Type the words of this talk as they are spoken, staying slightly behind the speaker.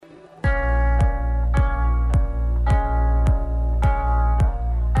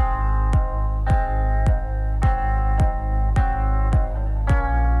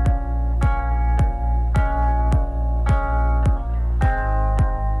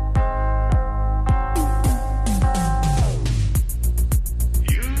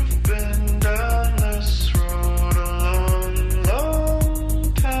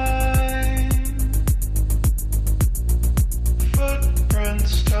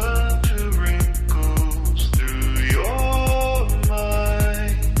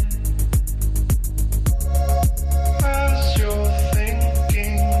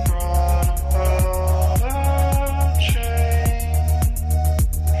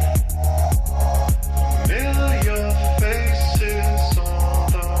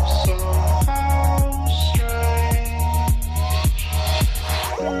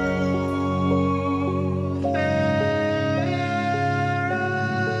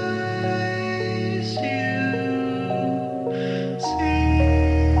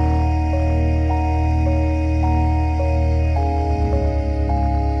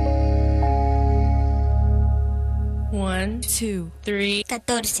3,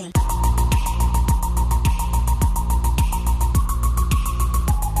 14.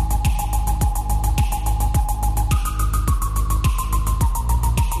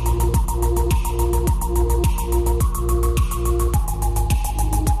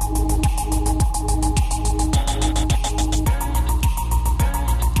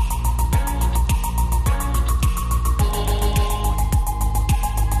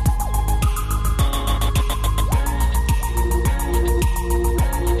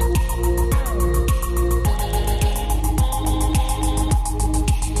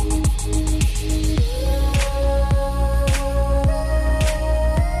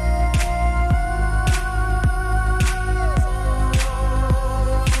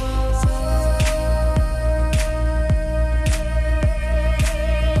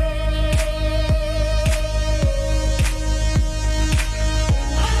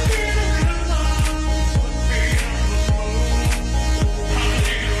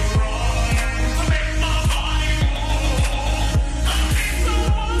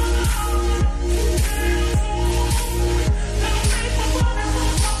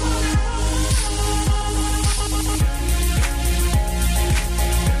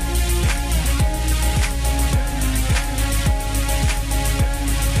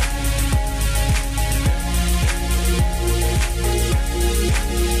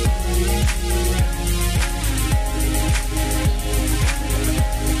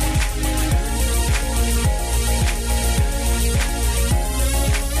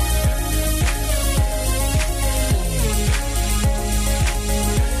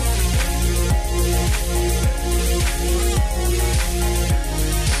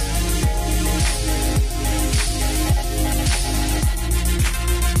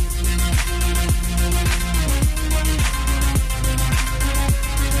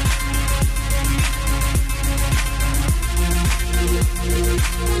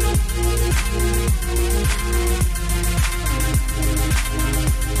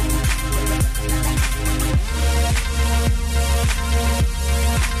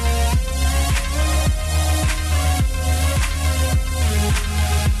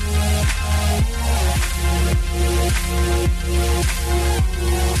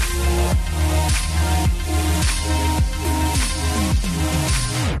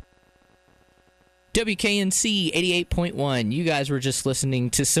 WKNC 88.1. You guys were just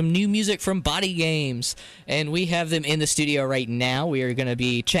listening to some new music from Body Games, and we have them in the studio right now. We are going to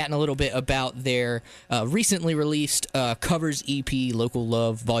be chatting a little bit about their recently released covers EP, Local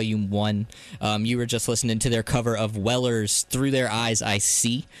Love Volume 1. You were just listening to their cover of Weller's Through Their Eyes I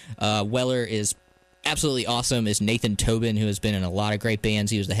See. Weller is absolutely awesome, is Nathan Tobin, who has been in a lot of great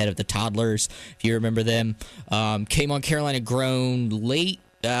bands. He was the head of the Toddlers, if you remember them. Came on Carolina Grown late.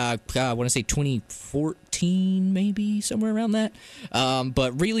 I want to say 2014, maybe, somewhere around that.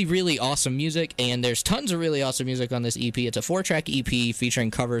 But really, really awesome music, and there's tons of really awesome music on this EP. It's a 4-track EP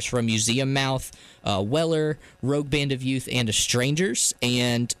featuring covers from Museum Mouth, Weller, Rogue Band of Youth, and Strangers,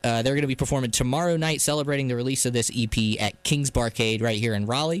 and they're going to be performing tomorrow night, celebrating the release of this EP at King's Barcade right here in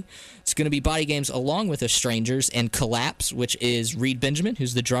Raleigh. It's going to be Body Games along with Strangers and Collapse, which is Reed Benjamin,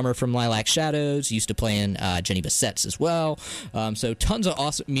 who's the drummer from Lilac Shadows, used to play in Jenny Bassett's as well. So tons of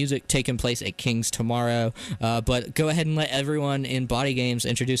awesome music taking place at King's tomorrow. But go ahead and let everyone in Body Games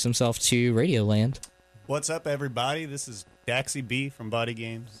introduce themselves to Radioland. What's up, everybody? This is Daxie B from Body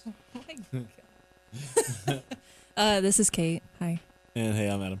Games. Oh my God. This is Kate. Hi. And hey,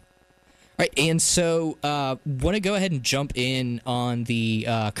 I'm Adam. All right, and so want to go ahead and jump in on the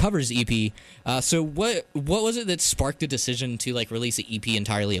covers EP. So what was it that sparked the decision to release an EP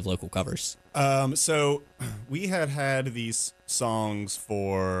entirely of local covers? So we had these songs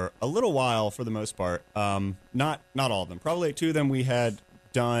for a little while, for the most part. Not all of them. Probably 2 of them we had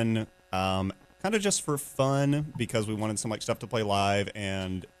done kind of just for fun, because we wanted some stuff to play live,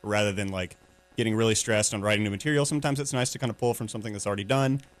 and rather than getting really stressed on writing new material, sometimes it's nice to kind of pull from something that's already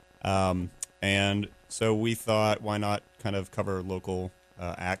done. And so we thought, why not kind of cover local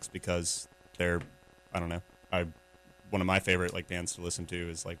acts, because they're, I don't know, one of my favorite bands to listen to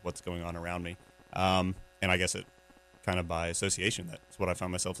is what's going on around me. And I guess it kind of by association, that's what I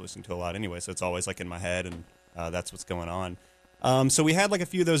found myself listening to a lot anyway. So it's always in my head, and that's what's going on. So we had a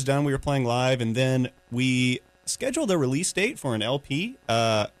few of those done. We were playing live, and then we scheduled a release date for an LP.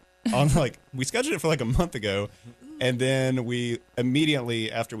 We scheduled it for a month ago. And then we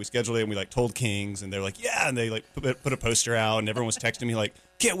immediately, after we scheduled it, and we told Kings, and they're yeah, and they put a poster out, and everyone was texting me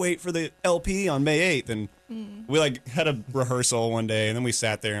can't wait for the LP on May 8th. And we had a rehearsal one day, and then we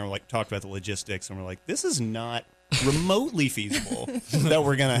sat there and talked about the logistics, and we're this is not remotely feasible that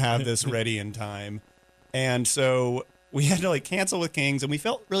we're gonna have this ready in time. And so we had to like cancel with Kings, and we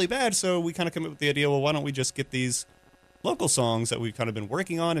felt really bad. So we kind of came up with the idea, well, why don't we just get these local songs that we've kind of been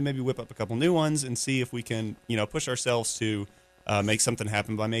working on, and maybe whip up a couple new ones, and see if we can, push ourselves to make something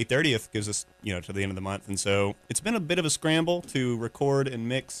happen by May 30th. Gives us, to the end of the month, and so it's been a bit of a scramble to record and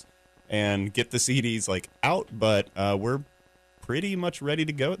mix and get the CDs like out, but we're pretty much ready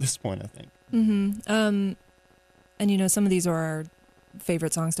to go at this point, I think. Mm-hmm. And some of these are our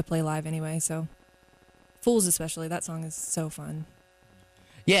favorite songs to play live anyway, so Fools especially, that song is so fun.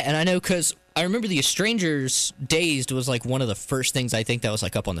 Yeah, and I know because I remember the Strangers Dazed was like one of the first things I think that was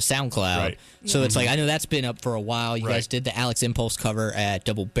like up on the SoundCloud. Right. So it's like, I know that's been up for a while. You Right. guys did the Alex Impulse cover at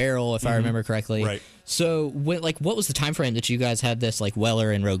Double Barrel, if I remember correctly. Right. So what was the time frame that you guys had this like Weller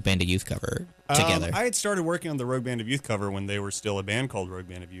and Rogue Band of Youth cover together? I had started working on the Rogue Band of Youth cover when they were still a band called Rogue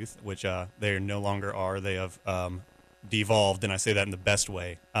Band of Youth, which they no longer are. They have devolved, and I say that in the best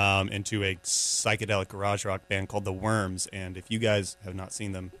way, into a psychedelic garage rock band called The Worms. And if you guys have not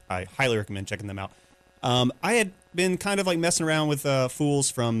seen them, I highly recommend checking them out. I had been kind of like messing around with Fools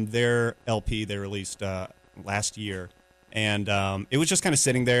from their LP they released last year. And it was just kind of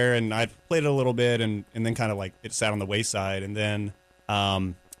sitting there, and I'd played it a little bit, and then kind of like it sat on the wayside. And then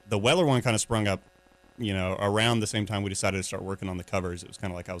the Weller one kind of sprung up, around the same time we decided to start working on the covers. It was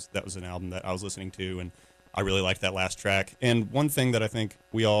kind of like that was an album that I was listening to, and I really liked that last track. And one thing that I think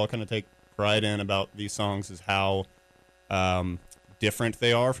we all kind of take pride in about these songs is how different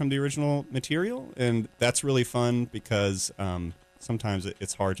they are from the original material. And that's really fun because sometimes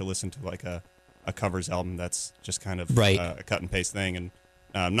it's hard to listen to like a covers album that's just kind of Right. A cut and paste thing.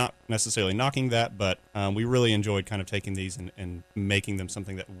 And not necessarily knocking that, but we really enjoyed kind of taking these and making them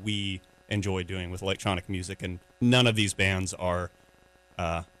something that we enjoy doing with electronic music. And none of these bands are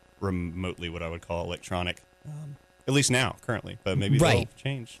remotely what I would call electronic, at least now, currently. But maybe Right. they'll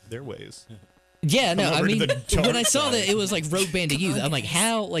change their ways. Yeah, no, Come I over to mean, the dark when I saw side. that it was like Rogue Band of Youth, I'm like,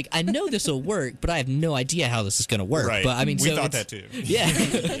 how? Like, I know this will work, but I have no idea how this is going to work. Right. But I mean, we so thought it's- that too.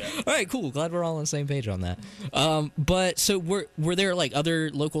 Yeah. All right, cool. Glad we're all on the same page on that. But so were there like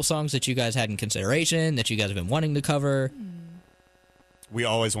other local songs that you guys had in consideration that you guys have been wanting to cover? We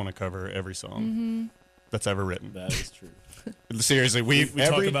always want to cover every song that's ever written. That is true. Seriously, we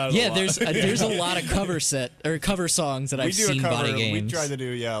talk about it Yeah, a lot. there's a lot of cover songs that we I've do seen a cover. Body Games. We try to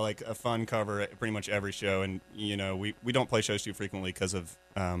do like a fun cover at pretty much every show, and we don't play shows too frequently because of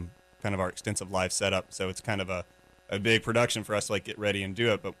kind of our extensive live setup. So it's kind of a big production for us to like get ready and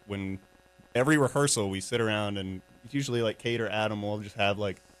do it. But when every rehearsal, we sit around and usually like Kate or Adam will just have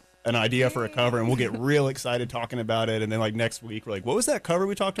like an idea for a cover, and we'll get real excited talking about it. And then like next week, we're like, "What was that cover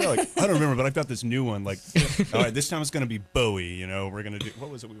we talked about?" Like, I don't remember, but I've got this new one. Like, all right, this time it's gonna be Bowie. We're gonna do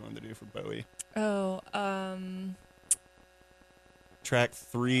what was it we wanted to do for Bowie? Oh, Track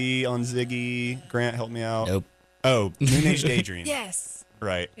 3 on Ziggy. Grant, help me out. Nope. Oh, Moon Age Daydream. yes.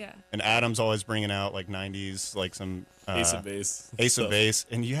 Right. Yeah. And Adam's always bringing out like 90s, like some Ace of Base. Ace of stuff. Base.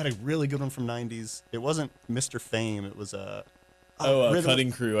 And you had a really good one from 90s. It wasn't Mr. Fame. It was Rhythm-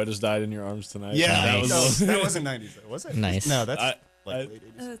 Cutting Crew. I just died in your arms tonight. Yeah, Nice. that wasn't 90s though, was it? Nice. No, that's I- like late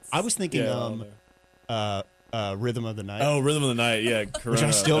 80s. It's- I was thinking Yeah, I don't know. Rhythm of the Night. Oh, Rhythm of the Night, yeah,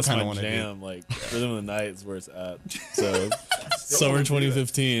 Corona. still that's kinda my wanna do. jam. Like Rhythm of the Night is where it's at. So summer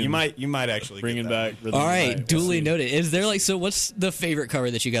 2015. You might actually bringing get that back. one. Rhythm All of the right, Night. We'll duly see. noted. Is there like, so what's the favorite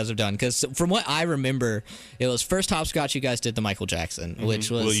cover that you guys have done? Because from what I remember, it was first Hopscotch you guys did the Michael Jackson, which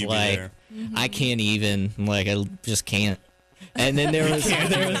Will was You Be like, There? I can't even, like, I just can't. And then there was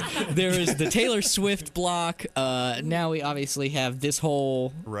the Taylor Swift block. Now we obviously have this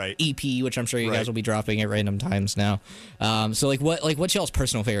whole Right. EP, which I'm sure you Right. guys will be dropping at random times now. So like, what's y'all's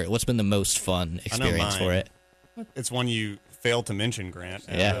personal favorite? What's been the most fun experience for mine. it? It's one you failed to mention, Grant.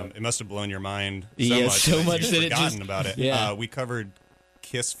 And, Yeah. it must have blown your mind so Yeah, much. so much you've that it forgotten just- about it. yeah. We covered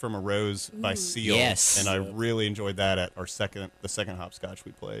 "Kiss from a Rose" by Seal. Yes. and I really enjoyed that at the second Hopscotch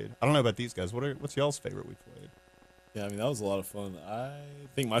we played. I don't know about these guys. What's y'all's favorite we played? Yeah, I mean that was a lot of fun. I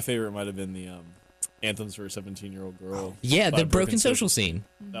think my favorite might have been the Anthems for a 17-year-old Girl. Yeah, by the Broken Social Scene.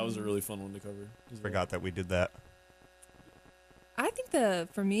 That was a really fun one to cover. as well. Forgot that we did that. I think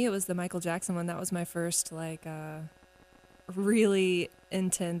for me it was the Michael Jackson one. That was my first like really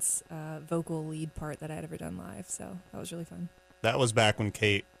intense vocal lead part that I'd ever done live. So that was really fun. That was back when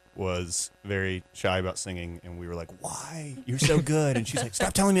Kate was very shy about singing, and we were like, "Why? You're so good!" And she's like,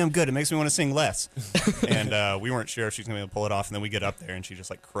 "Stop telling me I'm good. It makes me want to sing less." And we weren't sure if she's gonna be able to pull it off. And then we get up there, and she just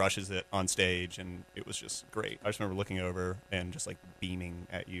like crushes it on stage, and it was just great. I just remember looking over and just like beaming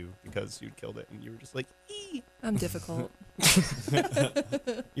at you because you'd killed it, and you were just like, "Ee, I'm difficult.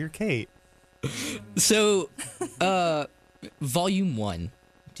 you're Kate." So, Volume 1.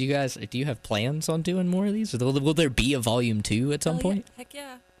 Do you have plans on doing more of these? Or will there be a volume 2 at some Hell point? Yeah. Heck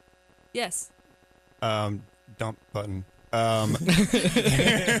yeah. Yes. Dump button.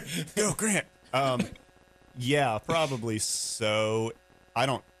 Go Grant. Yeah, probably so.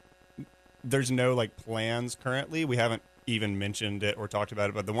 There's no like plans currently. We haven't even mentioned it or talked about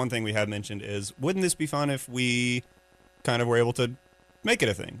it, but the one thing we have mentioned is, wouldn't this be fun if we kind of were able to make it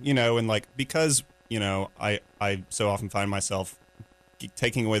a thing, and like, because, I so often find myself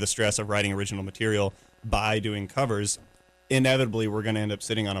taking away the stress of writing original material by doing covers. Inevitably, we're going to end up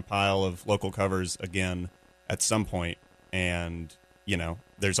sitting on a pile of local covers again at some point, and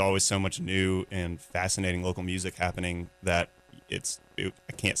there's always so much new and fascinating local music happening that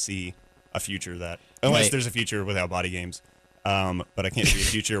I can't see a future that, unless Right. there's a future without Body Games, but I can't see a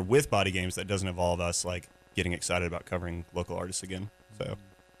future with Body Games that doesn't involve us like getting excited about covering local artists again. So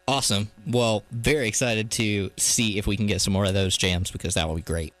Awesome. Well, very excited to see if we can get some more of those jams, because that will be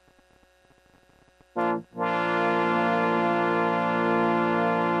great.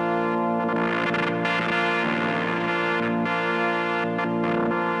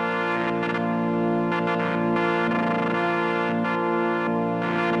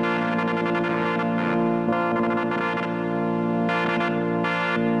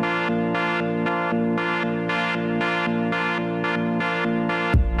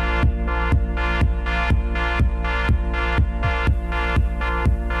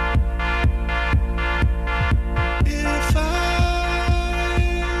 If I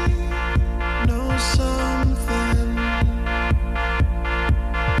know something,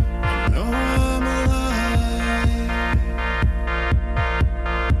 I know I'm alive.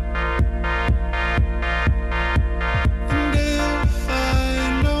 And if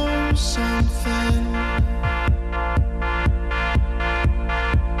I know something,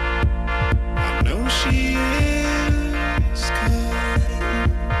 I know she is good.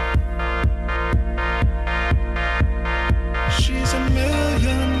 She's a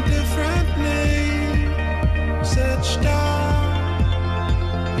million different names etched out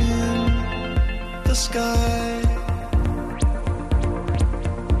in the sky.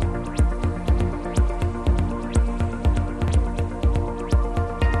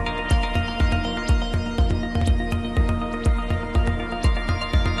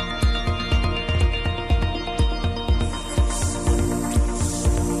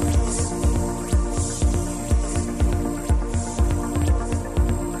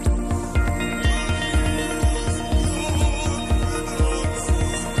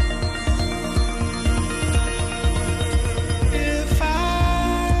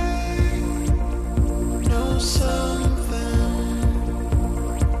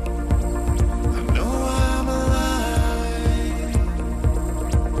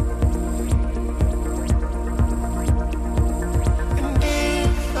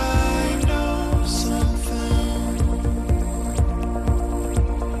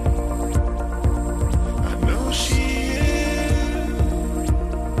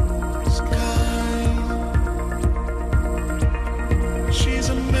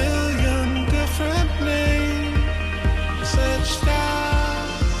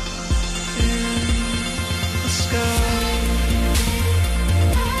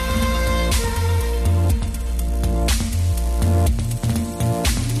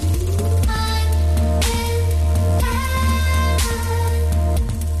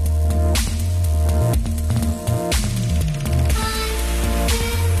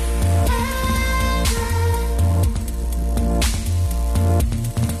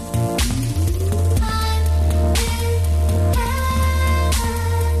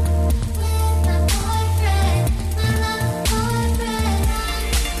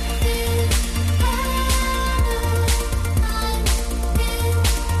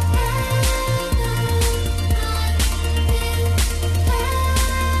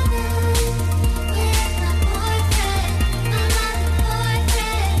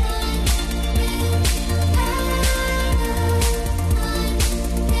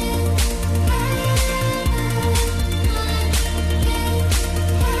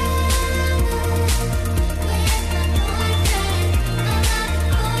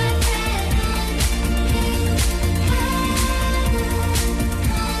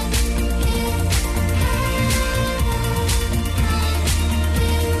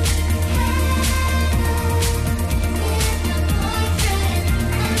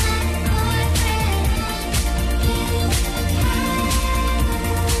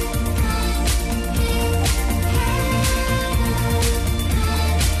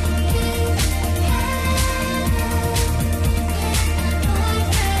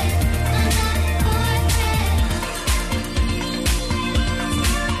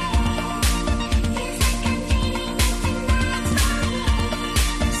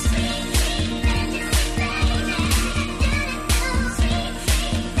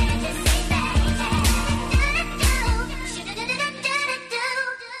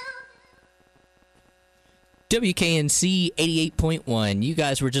 WKNC 88.1. You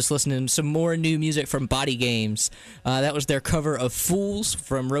guys were just listening to some more new music from Body Games. That was their cover of Fools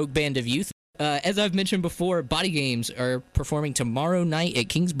from Rogue Band of Youth. As I've mentioned before, Body Games are performing tomorrow night at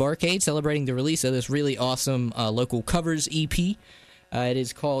King's Barcade, celebrating the release of this really awesome local covers EP. It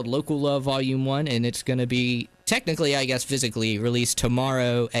is called Local Love Volume 1, and it's going to be technically, I guess, physically released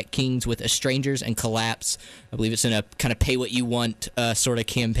tomorrow at King's with Estrangers and Collapse. I believe it's in a kind of pay-what-you-want sort of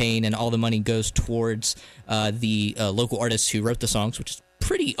campaign, and all the money goes towards the local artists who wrote the songs, which is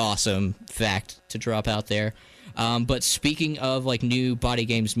pretty awesome fact to drop out there. But speaking of like new Body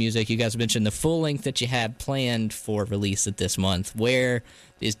Games music, you guys mentioned the full length that you had planned for release at this month. Do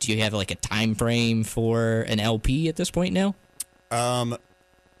you have like a time frame for an LP at this point now?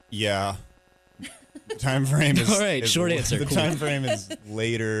 Yeah. The time frame is all right. Short answer. The cool. time frame is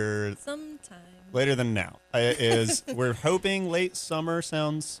later than now. We're hoping late summer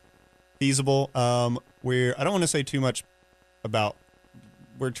sounds feasible. I don't want to say too much about.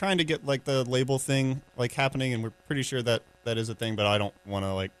 We're trying to get like the label thing like happening, and we're pretty sure that is a thing. But I don't want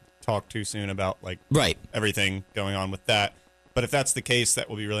to like talk too soon about like everything going on with that. But if that's the case, that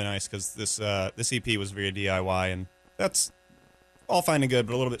will be really nice because this EP was via DIY, and that's all fine and good,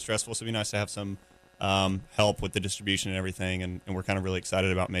 but a little bit stressful. So it'd be nice to have some help with the distribution and everything. And we're kind of really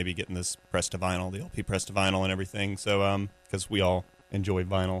excited about maybe getting this pressed to vinyl, the LP pressed to vinyl and everything. So because we all enjoy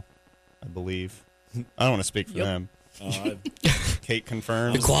vinyl, I believe. I don't want to speak for them. Kate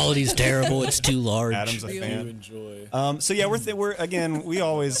confirms. The quality's terrible. It's too large. Adam's a fan. Enjoy. So yeah, we're again. We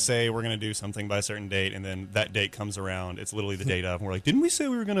always say we're gonna do something by a certain date, and then that date comes around. It's literally the date of, and we're like, didn't we say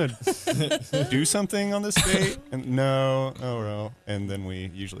we were gonna do something on this date? And no. And then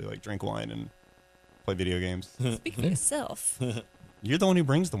we usually like drink wine and play video games. Speak for yourself. You're the one who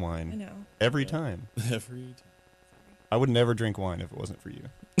brings the I wine know. every time. Every time. I would never drink wine if it wasn't for you.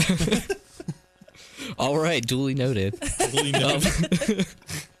 All right, duly noted.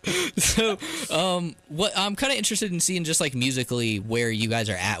 So, what I'm kind of interested in seeing just like musically where you guys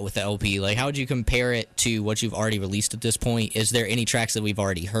are at with the LP. Like, how would you compare it to what you've already released at this point? Is there any tracks that we've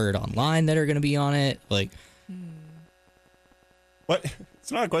already heard online that are going to be on it? Like, what?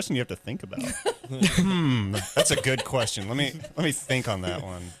 It's not a question you have to think about. That's a good question. Let me think on that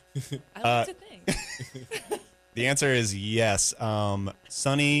one. I like to think. The answer is yes.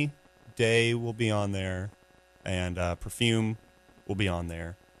 Sunny Day will be on there, and Perfume will be on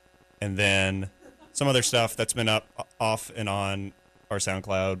there, and then some other stuff that's been off and on our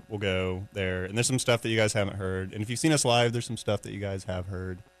SoundCloud will go there. And there's some stuff that you guys haven't heard, and if you've seen us live, there's some stuff that you guys have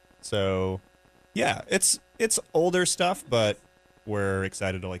heard. So, yeah, it's older stuff, but we're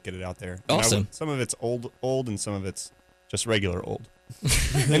excited to like get it out there. Awesome. Some of it's old, and some of it's just regular old.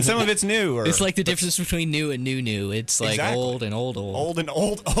 And some of it's new. it's like the difference between new and new. It's like Exactly. old and old. Old and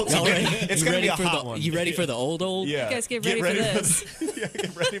old. All right. It's You going to ready be a for hot the, one. You ready for the old? Yeah. You guys get ready for this. Yeah,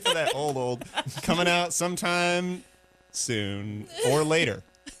 get ready for that old. Coming out sometime soon or later.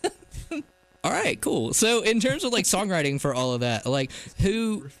 All right, cool. So in terms of like songwriting for all of that, like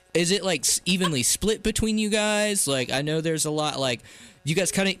who is it like evenly split between you guys? Like I know there's a lot like you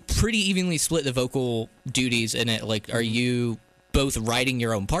guys kind of pretty evenly split the vocal duties in it. Like are you both writing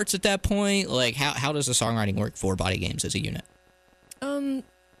your own parts at that point? Like how does the songwriting work for Body Games as a unit?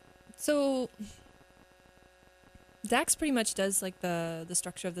 So Dax pretty much does like the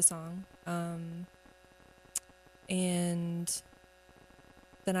structure of the song. And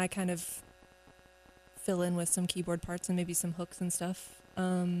then I kind of fill in with some keyboard parts and maybe some hooks and stuff.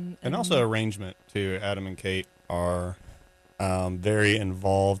 And also arrangement too. Adam and Kate are very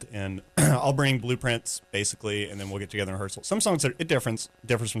involved in. I'll bring blueprints basically, and then we'll get together in rehearsal. Some songs it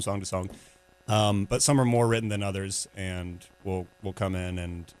differs from song to song, but some are more written than others. And we'll come in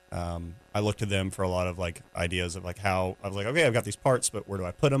and I look to them for a lot of like ideas of like how I was like, okay, I've got these parts, but where do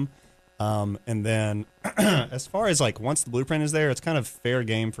I put them? And then as far as like once the blueprint is there, it's kind of fair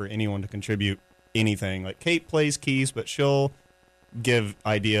game for anyone to contribute anything. Like Kate plays keys, but she'll give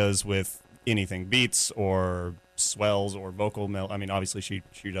ideas with anything, beats or swells or vocal I mean, obviously she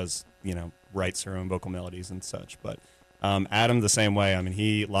does, writes her own vocal melodies and such, but Adam the same way. I mean,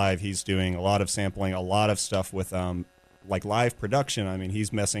 he's doing a lot of sampling, a lot of stuff with like live production. I mean, he's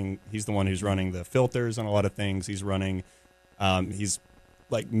the one who's running the filters on a lot of things. He's running he's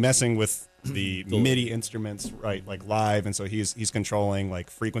like messing with the MIDI instruments, right, like live, and so he's controlling like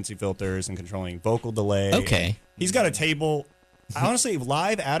frequency filters and controlling vocal delay. Okay. He's got a table. Honestly,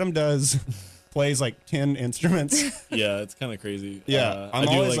 live, Adam plays like 10 instruments. Yeah, it's kind of crazy. Yeah, I I'm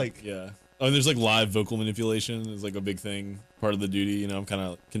do always yeah. Oh, and there's like live vocal manipulation is like a big thing, part of the duty. I'm kind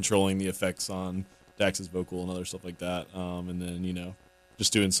of controlling the effects on Dax's vocal and other stuff like that. And then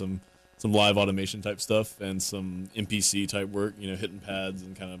just doing some some live automation type stuff and some MPC type work, hitting pads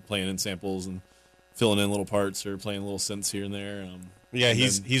and kind of playing in samples and filling in little parts or playing little synths here and there. Yeah, and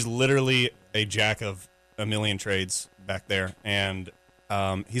he's literally a jack of a million trades back there, and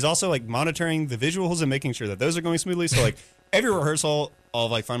he's also like monitoring the visuals and making sure that those are going smoothly. So like every rehearsal, I'll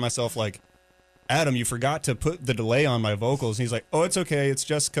like find myself like, Adam, you forgot to put the delay on my vocals. And he's like, oh, it's okay. It's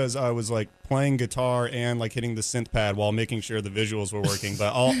just because I was like playing guitar and like hitting the synth pad while making sure the visuals were working.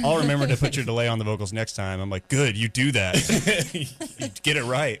 But I'll remember to put your delay on the vocals next time. I'm like, good, you do that. You get it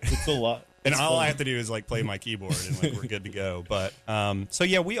right. It's a lot. And It's all fun. I have to do is like play my keyboard and like we're good to go. But so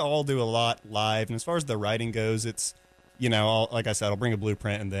yeah, we all do a lot live. And as far as the writing goes, it's like I said, I'll bring a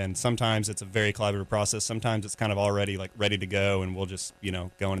blueprint, and then sometimes it's a very collaborative process. Sometimes it's kind of already like ready to go, and we'll just go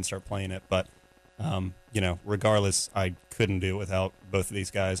in and start playing it. But regardless, I couldn't do it without both of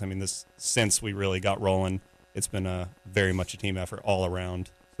these guys. I mean, since we really got rolling, it's been very much a team effort all around.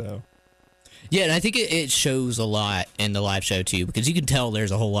 So. Yeah, and I think it shows a lot in the live show, too, because you can tell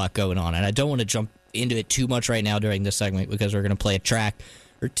there's a whole lot going on. And I don't want to jump into it too much right now during this segment because we're going to play a track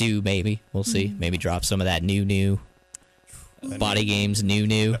or two, maybe. We'll see. Maybe drop some of that new Body Games,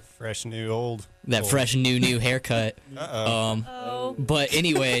 new. That fresh, new, old. That fresh, new haircut. Uh-oh. But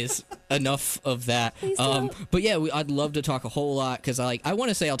anyways, enough of that. Please don't. But yeah, I'd love to talk a whole lot because I want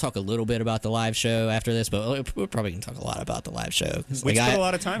to say I'll talk a little bit about the live show after this, but we're probably gonna talk a lot about the live show. We put a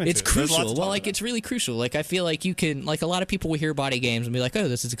lot of time into it's it. There's lots crucial. to Well, talk like about. it's really crucial. Like I feel like you can a lot of people will hear Body Games and be like, oh,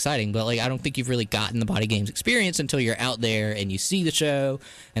 this is exciting, but like I don't think you've really gotten the Body Games experience until you're out there and you see the show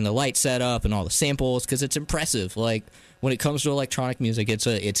and the light setup and all the samples because it's impressive. Like when it comes to electronic music, it's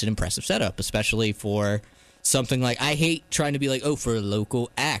an impressive setup, especially for something like I hate trying to be like, oh, for a local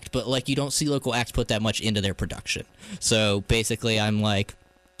act, but like you don't see local acts put that much into their production. So basically, I'm like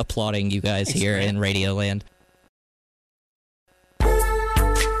applauding you guys here in Radioland.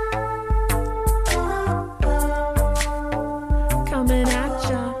 Coming at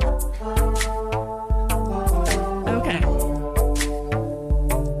ya. Okay.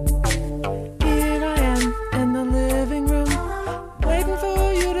 Here I am in the living room, waiting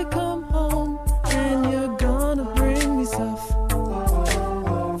for you to come home, and you're gonna bring me stuff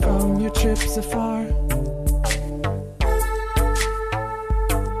from your trips afar.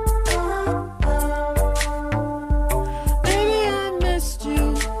 Maybe I missed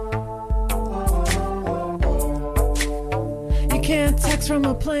you. You can't text from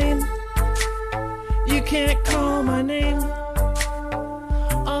a plane. You can't call my name.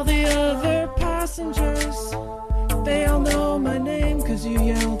 All the other passengers, they all know my name 'cause you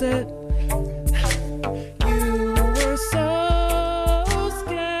yelled it. You were so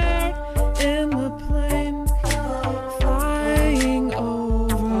scared in the plane, flying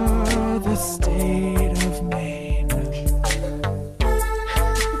over the state of Maine.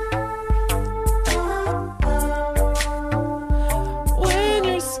 When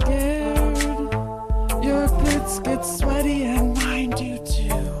you're scared, your pits get sweaty and mine do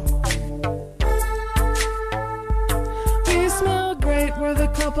too. We smell great, we're the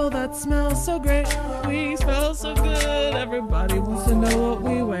couple that smells so great. We smell so good, everybody wants to know what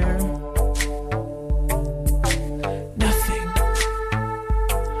we wear. Nothing.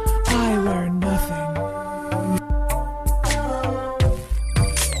 I wear nothing.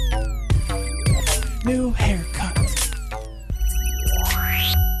 New haircut.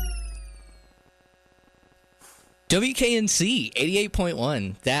 WKNC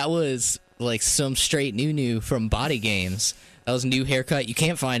 88.1. That was like some straight new from Body Games. That was a new haircut. You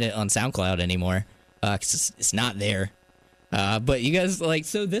can't find it on SoundCloud anymore because it's not there. But you guys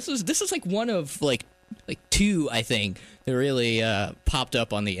so this is like one of like two I think that really popped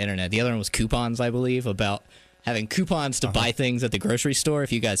up on the internet. The other one was coupons, I believe, about having coupons to buy things at the grocery store.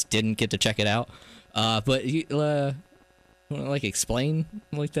 If you guys didn't get to check it out, but you want to explain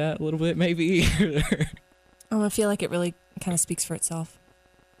like that a little bit maybe. I feel like it really kind of speaks for itself.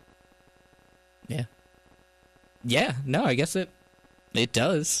 Yeah, no, I guess it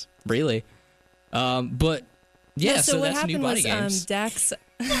does, really. But yeah, so what that's new happened Body was Games.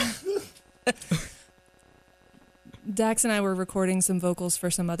 Dax and I were recording some vocals for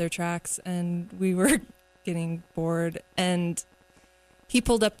some other tracks, and we were getting bored, and he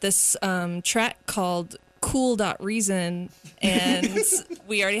pulled up this track called Cool.Reason, and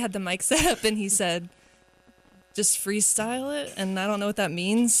we already had the mic set up, and he said, just freestyle it, and I don't know what that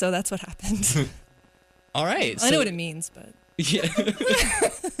means, so that's what happened. All right. I know what it means, but Yeah.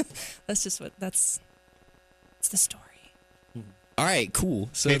 that's it's the story. All right, cool.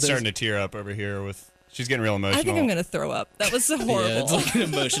 So Kate's there's- starting to tear up over here she's getting real emotional. I think I'm going to throw up. That was so horrible. Yeah, it's like an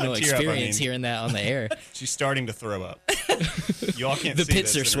emotional Tear up, I experience mean. hearing that on the air. She's starting to throw up. You all can't The see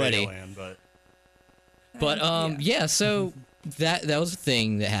pits this are in sweaty. Radioland, but But yeah, so that was a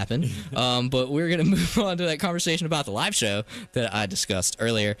thing that happened. But we're gonna move on to that conversation about the live show that I discussed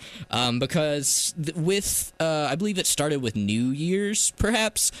earlier, because with I believe it started with New Year's,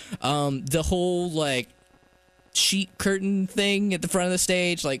 perhaps the whole like sheet curtain thing at the front of the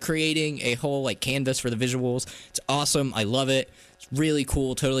stage, like creating a whole like canvas for the visuals. It's awesome. I love it. It's really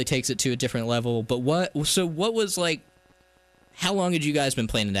cool. Totally takes it to a different level. But what was like? How long had you guys been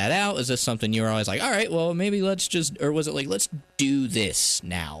planning that out? Is this something you were always like, all right, well, maybe let's just, or was it like, let's do this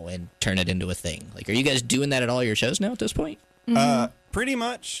now and turn it into a thing? Like, are you guys doing that at all your shows now at this point? pretty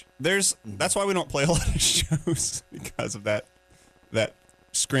much. That's why we don't play a lot of shows because of that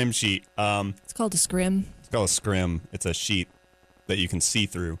scrim sheet. It's called a scrim. It's called a scrim. It's a sheet that you can see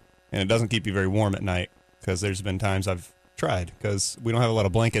through, and it doesn't keep you very warm at night because there's been times I've tried because we don't have a lot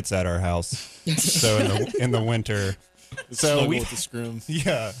of blankets at our house. So in the winter, so we with the scrim.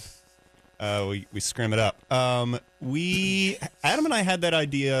 yeah, we scrim it up. Adam and I had that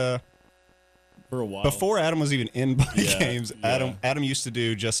idea For a while. before Adam was even in Body Yeah, Games. yeah. Adam used to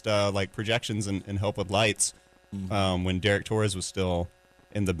do just like projections and help with lights when Derek Torres was still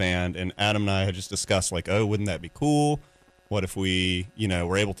in the band, and Adam and I had just discussed like, oh, wouldn't that be cool? What if we,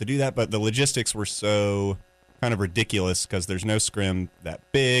 were able to do that? But the logistics were so kind of ridiculous because there's no scrim that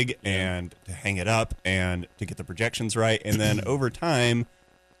big, and to hang it up and to get the projections right. And then over time,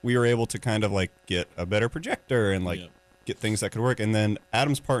 we were able to kind of like get a better projector and like Yeah. get things that could work. And then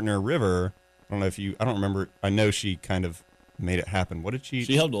Adam's partner, River, I don't remember. I know she kind of made it happen. What did she?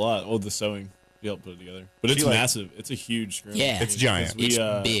 She helped a lot. Well, the sewing. She helped put it together. But She, it's like- massive. It's a huge scrim. Yeah. It's giant. It's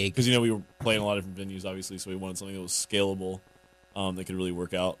big. Because, we were playing a lot of different venues, obviously, so we wanted something that was scalable, that could really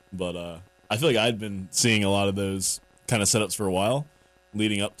work out. But I feel like I'd been seeing a lot of those kind of setups for a while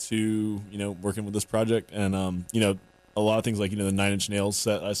leading up to, working with this project. And, a lot of things like, the Nine Inch Nails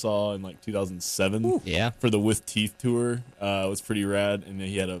set I saw in like 2007 Yeah. for the With Teeth tour was pretty rad. And then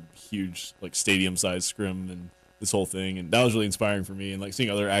he had a huge like stadium sized scrim and this whole thing. And that was really inspiring for me. And like seeing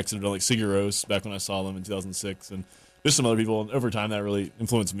other acts that have done like Sigur Rós back when I saw them in 2006 and just some other people. And over time that really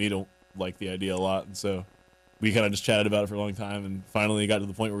influenced me to like the idea a lot. And so we kind of just chatted about it for a long time and finally got to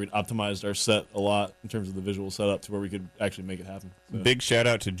the point where we'd optimized our set a lot in terms of the visual setup to where we could actually make it happen. So, Big shout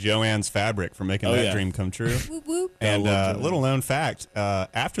out to Joanne's Fabric for making Oh, that yeah. dream come true. Whoop whoop. And love Joanne. little known fact,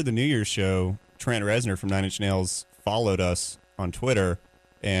 after the New Year's show, Trent Reznor from Nine Inch Nails followed us on Twitter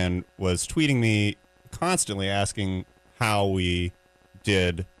and was tweeting me constantly asking how we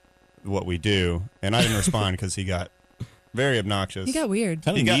did what we do. And I didn't respond because he got very obnoxious. You got weird.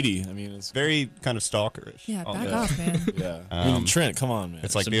 kind He of got- needy. I mean, it's very kind of stalkerish. Yeah, all back that. off, man. yeah. I mean, Trent, come on, man.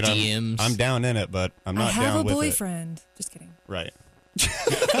 It's like, Some dude, DMs. I'm down in it, but I'm I not have down a with boyfriend. Just kidding. it. Right.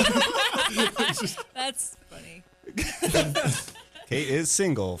 That's funny. Kate is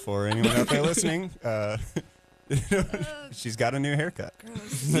single for anyone out there listening. She's got a new haircut.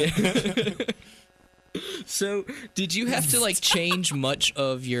 So, did you have to like change much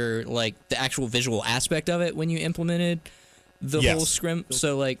of your like the actual visual aspect of it when you implemented the Yes. whole scrim?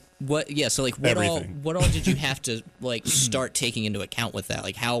 So like what? Yeah. So like what Everything. all did you have to like start taking into account with that?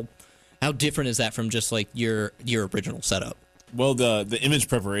 Like how different is that from just like your original setup? Well, the image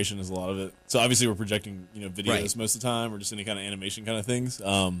preparation is a lot of it. So obviously we're projecting, videos Right. most of the time or just any kind of animation kind of things.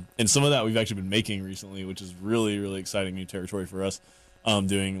 And some of that we've actually been making recently, which is really, really exciting new territory for us.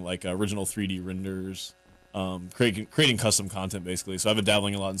 Doing like original 3D renders, creating custom content basically. So I've been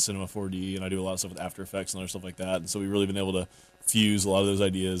dabbling a lot in Cinema 4D and I do a lot of stuff with After Effects and other stuff like that. And so we've really been able to fuse a lot of those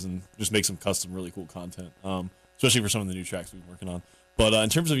ideas and just make some custom really cool content, especially for some of the new tracks we've been working on. But in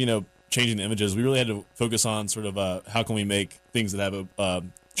terms of, changing the images, we really had to focus on sort of how can we make things that have a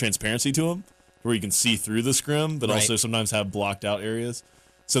transparency to them, where you can see through the scrim, but Right. also sometimes have blocked out areas.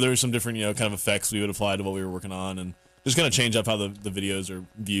 So there were some different, kind of effects we would apply to what we were working on, and just kind of change up how the videos are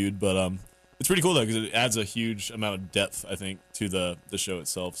viewed. But it's pretty cool though because it adds a huge amount of depth, I think, to the show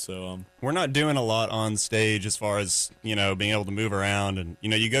itself. So We're not doing a lot on stage as far as, being able to move around. And,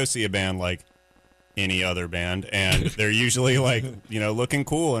 you go see a band like any other band and they're usually like, looking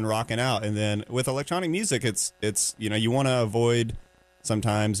cool and rocking out. And then with electronic music, it's you want to avoid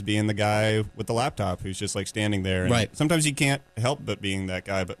sometimes being the guy with the laptop who's just like standing there. And Right. sometimes you can't help but being that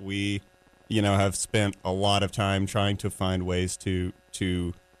guy. But we, have spent a lot of time trying to find ways to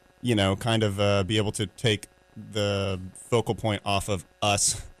kind of be able to take the focal point off of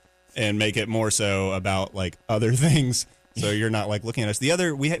us and make it more so about like other things. So you're not like looking at us.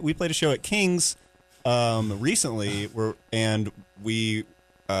 We played a show at King's recently we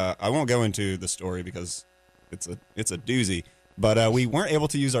I won't go into the story because it's a doozy, but we weren't able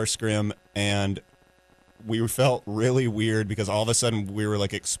to use our scrim and we felt really weird because all of a sudden we were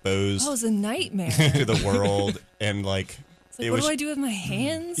like exposed Oh, it was a nightmare. to the world, and like It's like, it what was do I do with my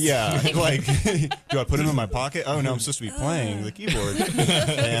hands? yeah, like do I put them in my pocket? Oh no, I'm supposed to be playing the keyboard.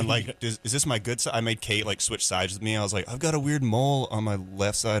 And like, is this my good side? I made Kate like switch sides with me. I was like, I've got a weird mole on my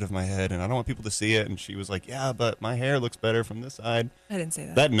left side of my head, and I don't want people to see it. And she was like, yeah, but my hair looks better from this side. I didn't say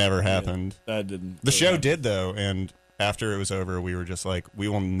that. That never happened. That didn't. The show did though, and after it was over, we were just like, we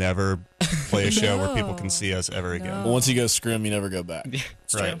will never play a show where people can see us ever again. No. Well, once you go scrim, you never go back.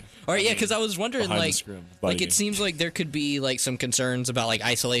 Right. All right, yeah, because I was wondering, Behind the like, scrim, body it game. seems like there could be like some concerns about like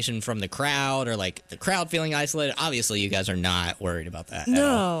isolation from the crowd or like the crowd feeling isolated. Obviously, you guys are not worried about that. at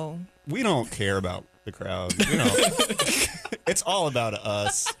all. No. We don't care about the crowd. We don't. It's all about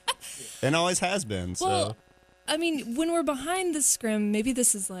us, and always has been. So. Well, I mean, when we're behind the scrim, maybe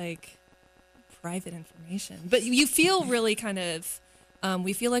this is like private information, but you feel really kind of,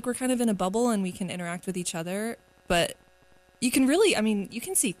 we feel like we're kind of in a bubble and we can interact with each other, but you can really, I mean, you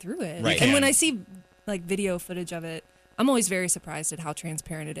can see through it. Right. And when I see like video footage of it, I'm always very surprised at how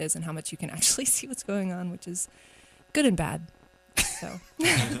transparent it is and how much you can actually see what's going on, which is good and bad. So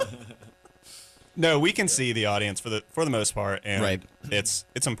No, we can see the audience for the most part, and Right. it's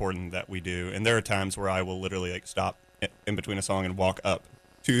important that we do. And there are times where I will literally like stop in between a song and walk up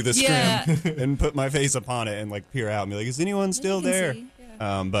to the scrim Yeah. and put my face upon it and like peer out and be like, is anyone still You can there? see,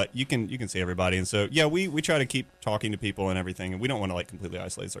 yeah. But you can see everybody, and so yeah, we try to keep talking to people and everything, and we don't want to like completely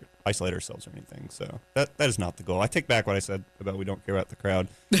isolate ourselves or anything. So that is not the goal. I take back what I said about we don't care about the crowd.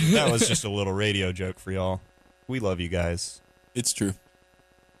 That was just a little radio joke for y'all. We love you guys. It's true.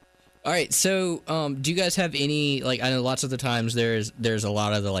 All right, so do you guys have any, like, I know lots of the times there's a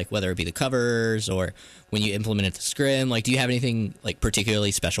lot of the, like, whether it be the covers or when you implemented the scrim, like, do you have anything, like, particularly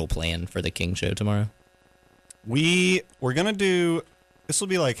special planned for the King show tomorrow? We're gonna do. This will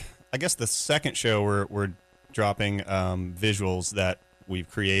be like, I guess, the second show we're dropping visuals that we've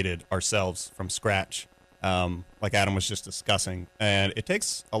created ourselves from scratch. Like Adam was just discussing, and it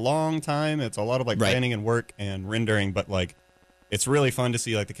takes a long time. It's a lot of like Right. planning and work and rendering, but like it's really fun to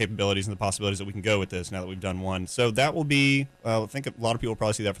see like the capabilities and the possibilities that we can go with this now that we've done one. So that will be. I think a lot of people will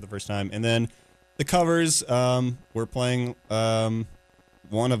probably see that for the first time, and then the covers. We're playing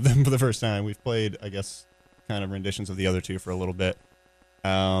one of them for the first time. We've played, I guess, kind of renditions of the other two for a little bit.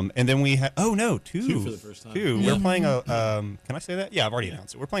 And then we have two Two for the first time. Two. We're playing a can I say that? Yeah, I've already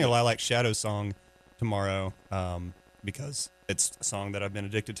announced it. We're playing a Lilac Shadow song tomorrow because it's a song that I've been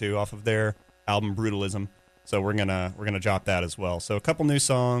addicted to off of their album Brutalism. So we're gonna drop that as well. So a couple new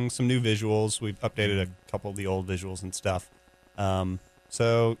songs, some new visuals. We've updated a couple of the old visuals and stuff.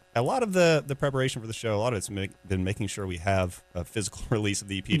 So a lot of the preparation for the show, a lot of it's been making sure we have a physical release of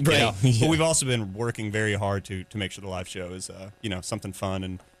the EP to get Right. out. But we've also been working very hard to make sure the live show is something fun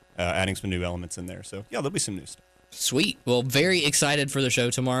and adding some new elements in there. So yeah, there'll be some new stuff. Sweet. Well, very excited for the show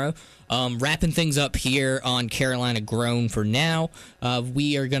tomorrow. Wrapping things up here on Carolina Grown for now.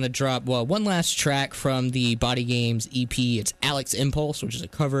 We are going to drop, one last track from the Body Games EP. It's Alex Impulse, which is a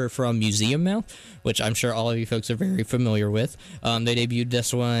cover from Museum Mouth, which I'm sure all of you folks are very familiar with. They debuted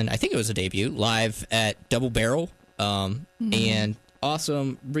this one, I think it was a debut, live at Double Barrel. And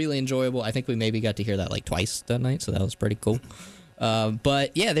awesome, really enjoyable. I think we maybe got to hear that like twice that night, so that was pretty cool.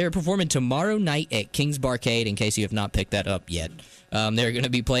 But yeah, they're performing tomorrow night at King's Barcade, in case you have not picked that up yet. They're going to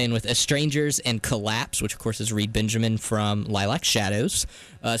be playing with Estrangers and Collapse, which of course is Reed Benjamin from Lilac Shadows.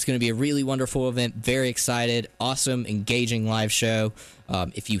 It's going to be a really wonderful event. Very excited. Awesome, engaging live show.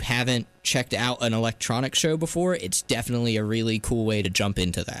 If you haven't checked out an electronic show before, it's definitely a really cool way to jump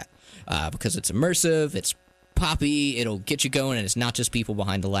into that because it's immersive, it's poppy, it'll get you going, and it's not just people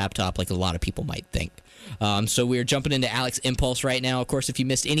behind the laptop like a lot of people might think. So we're jumping into Alex Impulse right now. Of course, if you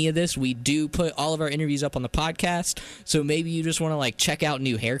missed any of this, we do put all of our interviews up on the podcast. So maybe you just want to like check out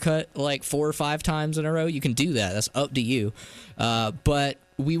New Haircut like 4 or 5 times in a row. You can do that. That's up to you. But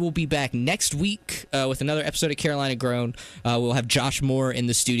we will be back next week with another episode of Carolina Grown. We'll have Josh Moore in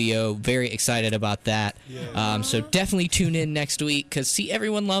the studio. Very excited about that. So definitely tune in next week because, see,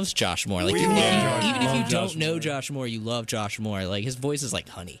 everyone loves Josh Moore. Like, even if you don't know Josh Moore, you love Josh Moore. Like, his voice is like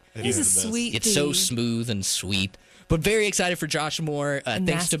honey. He's a sweet It's so pea. smooth and sweet. But very excited for Josh Moore. And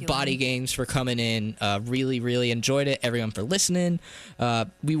Thanks to masculine. Body Games for coming in. Really, really enjoyed it. Everyone for listening.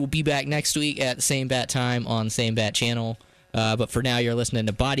 We will be back next week at the same bat time on same bat channel. But for now, you're listening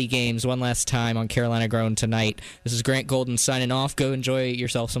to Body Games one last time on Carolina Grown tonight. This is Grant Golden signing off. Go enjoy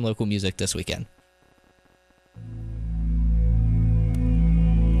yourself some local music this weekend.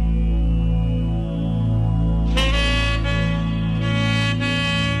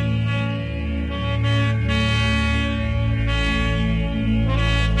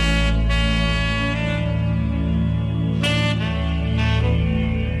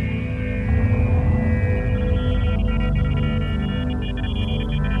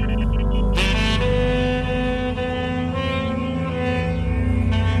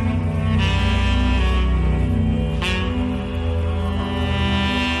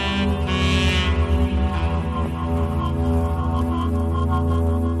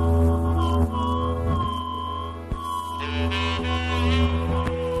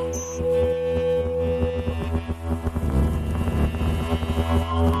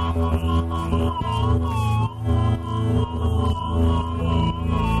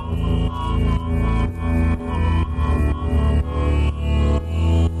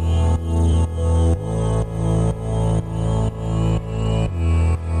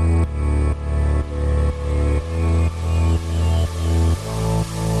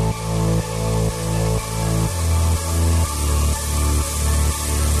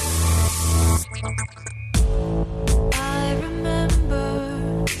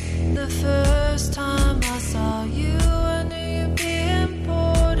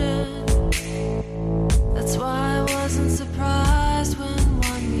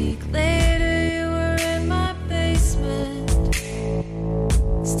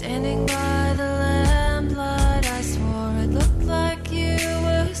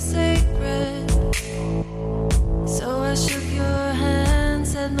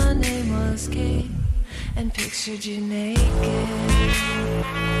 pictured you naked.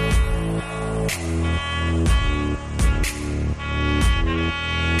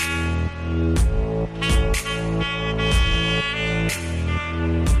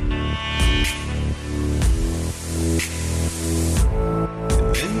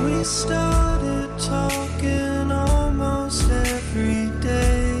 Then we started talking almost every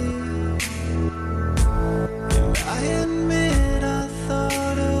day. And I admit I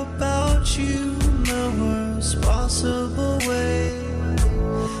thought about you in the worst possible way.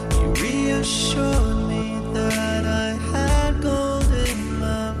 You reassured me that I had gold in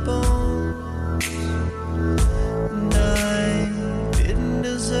my bones, and I didn't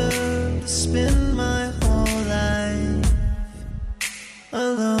deserve to spend my whole life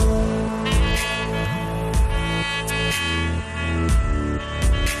alone.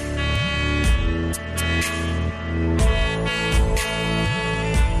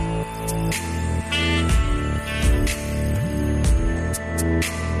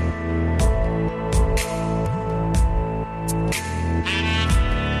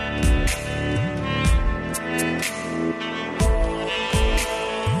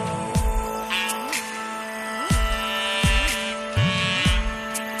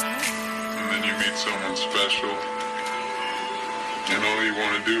 And then you meet someone special, and all you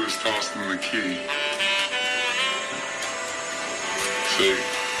want to do is toss them the key. Say,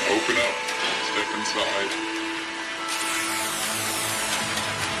 open up, step inside.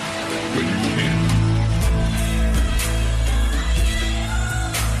 But you